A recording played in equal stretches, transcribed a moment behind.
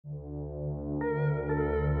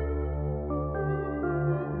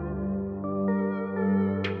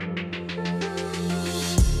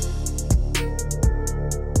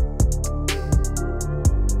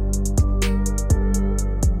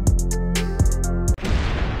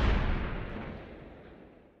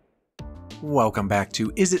Welcome back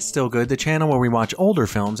to Is It Still Good, the channel where we watch older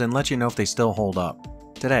films and let you know if they still hold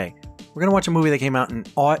up. Today, we're going to watch a movie that came out in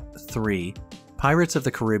 '03, Pirates of the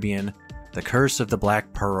Caribbean, The Curse of the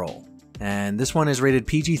Black Pearl. And this one is rated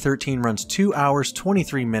PG-13, runs 2 hours,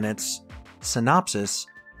 23 minutes. Synopsis: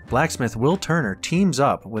 blacksmith Will Turner teams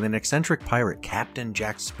up with an eccentric pirate, Captain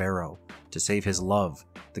Jack Sparrow, to save his love,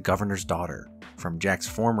 the governor's daughter, from Jack's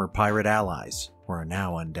former pirate allies, who are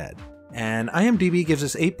now undead. And IMDb gives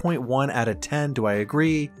us 8.1 out of 10. Do I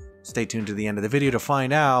agree? Stay tuned to the end of the video to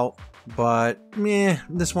find out. But, meh,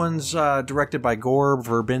 this one's directed by Gore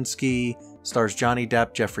Verbinski, stars Johnny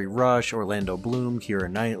Depp, Jeffrey Rush, Orlando Bloom,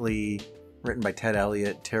 Keira Knightley, written by Ted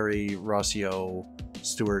Elliott, Terry Rossio,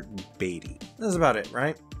 Stuart Beatty. That's about it,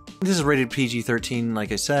 right? This is rated PG-13,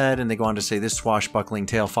 like I said, and they go on to say this swashbuckling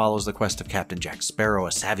tale follows the quest of Captain Jack Sparrow,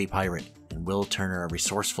 a savvy pirate, and Will Turner, a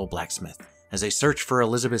resourceful blacksmith, as they search for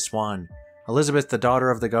Elizabeth Swan. Elizabeth, the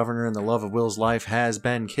daughter of the governor and the love of Will's life, has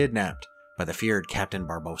been kidnapped by the feared Captain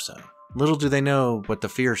Barbossa. Little do they know, but the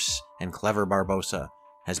fierce and clever Barbossa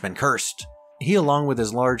has been cursed. He, along with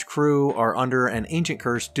his large crew, are under an ancient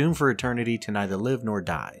curse doomed for eternity to neither live nor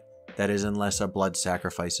die. That is, unless a blood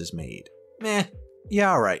sacrifice is made. Meh.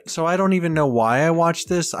 Yeah, alright. So I don't even know why I watched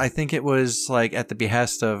this. I think it was like at the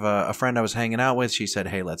behest of a friend I was hanging out with. She said,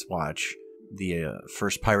 hey, let's watch the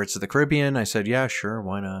first Pirates of the Caribbean. I said, yeah, sure,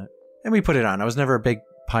 why not? And we put it on. I was never a big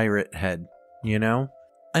pirate head, you know?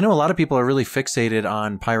 I know a lot of people are really fixated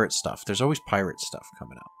on pirate stuff. There's always pirate stuff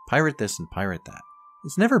coming out. Pirate this and pirate that.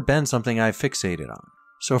 It's never been something I've fixated on.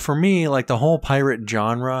 So for me, like, the whole pirate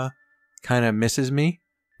genre kind of misses me.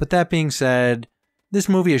 But that being said, this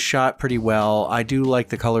movie is shot pretty well. I do like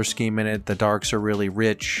the color scheme in it. The darks are really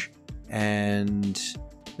rich, and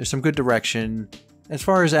there's some good direction. As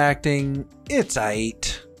far as acting, it's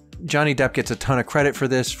aight. Johnny Depp gets a ton of credit for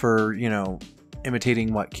this, for, you know,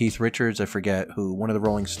 imitating what, Keith Richards, I forget who, one of the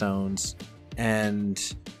Rolling Stones. And,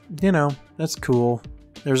 you know, that's cool.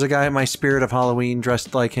 There's a guy in my Spirit of Halloween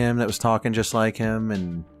dressed like him that was talking just like him,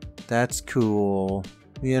 and that's cool.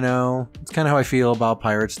 You know, it's kind of how I feel about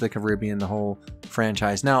Pirates of the Caribbean, the whole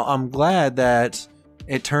franchise. Now, I'm glad that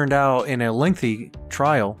it turned out in a lengthy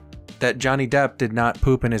trial that Johnny Depp did not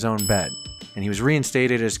poop in his own bed. And he was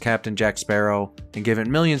reinstated as Captain Jack Sparrow and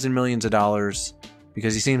given millions and millions of dollars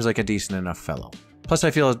because he seems like a decent enough fellow. Plus,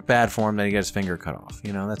 I feel bad for him that he got his finger cut off.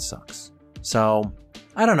 You know, that sucks. So,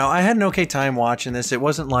 I don't know. I had an okay time watching this. It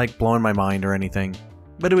wasn't like blowing my mind or anything,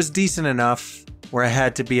 but it was decent enough where I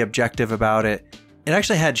had to be objective about it. It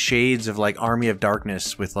actually had shades of like Army of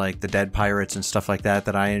Darkness with like the dead pirates and stuff like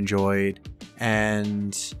that I enjoyed.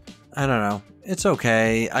 And I don't know. It's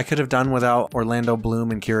okay. I could have done without Orlando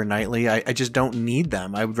Bloom and Keira Knightley. I just don't need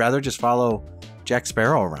them. I would rather just follow Jack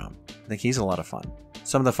Sparrow around. I think he's a lot of fun.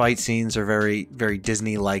 Some of the fight scenes are very, very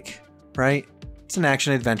Disney-like, right? It's an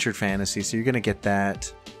action-adventure fantasy, so you're going to get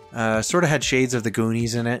that. Sort of had shades of the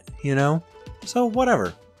Goonies in it, you know? So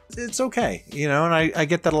whatever. It's okay, you know? And I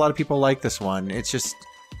get that a lot of people like this one. It's just,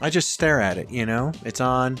 I just stare at it, you know? It's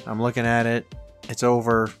on, I'm looking at it, it's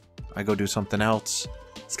over, I go do something else.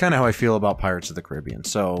 It's kind of how I feel about Pirates of the Caribbean.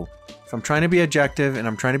 So if I'm trying to be objective and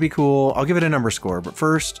I'm trying to be cool, I'll give it a number score. But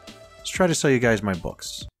first, let's try to sell you guys my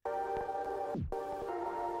books.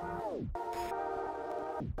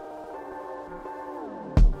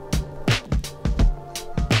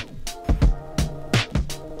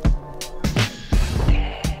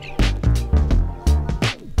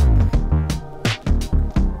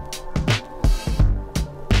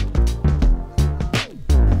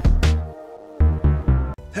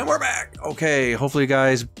 And we're back! Okay, hopefully you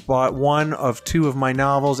guys bought one of two of my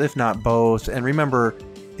novels, if not both. And remember,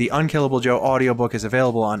 the Unkillable Joe audiobook is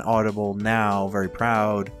available on Audible now. Very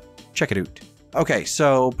proud. Check it out. Okay,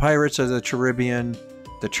 so Pirates of the Caribbean,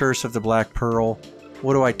 The Curse of the Black Pearl.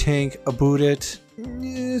 What do I think about it?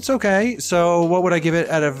 It's okay. So what would I give it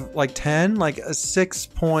out of like 10? Like a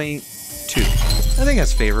 6.2. I think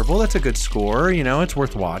that's favorable. That's a good score. You know, it's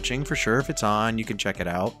worth watching for sure. If it's on, you can check it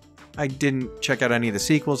out. I didn't check out any of the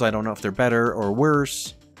sequels. I don't know if they're better or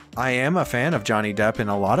worse. I am a fan of Johnny Depp in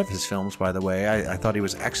a lot of his films, by the way. I thought he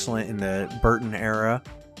was excellent in the Burton era,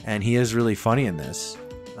 and he is really funny in this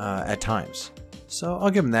at times. So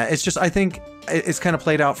I'll give him that. It's just, I think it's kind of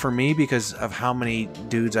played out for me because of how many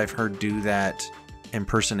dudes I've heard do that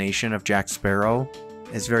impersonation of Jack Sparrow.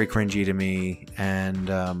 It's very cringy to me,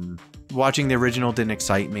 and watching the original didn't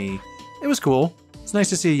excite me. It was cool. It's nice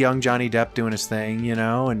to see a young Johnny Depp doing his thing, you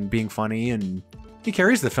know, and being funny, and he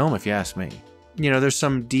carries the film if you ask me. You know, there's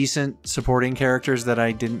some decent supporting characters that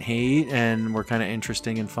I didn't hate and were kind of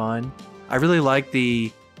interesting and fun. I really like the,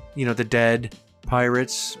 you know, the dead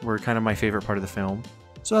pirates were kind of my favorite part of the film.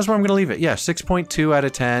 So that's where I'm going to leave it. Yeah, 6.2 out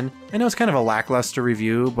of 10. I know it's kind of a lackluster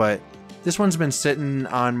review, but this one's been sitting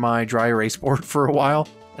on my dry erase board for a while,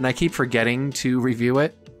 and I keep forgetting to review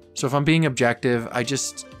it. So if I'm being objective,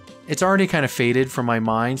 it's already kind of faded from my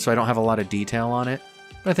mind, so I don't have a lot of detail on it.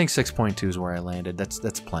 But I think 6.2 is where I landed.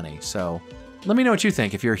 That's plenty. So let me know what you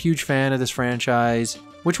think. If you're a huge fan of this franchise,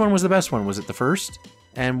 which one was the best one? Was it the first?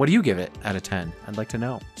 And what do you give it out of 10? I'd like to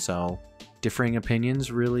know. So differing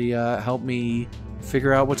opinions really help me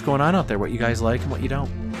figure out what's going on out there, what you guys like and what you don't.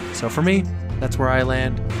 So for me, that's where I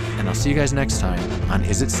land, and I'll see you guys next time on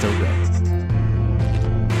Is It Still Good?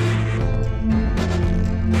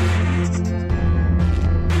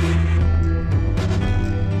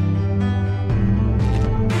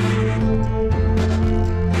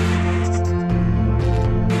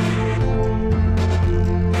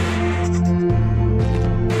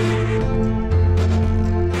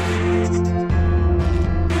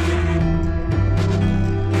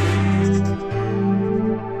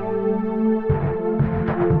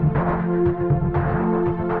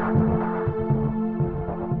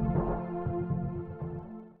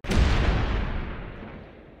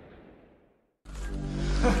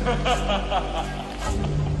 Ha ha ha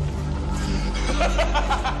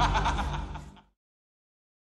ha!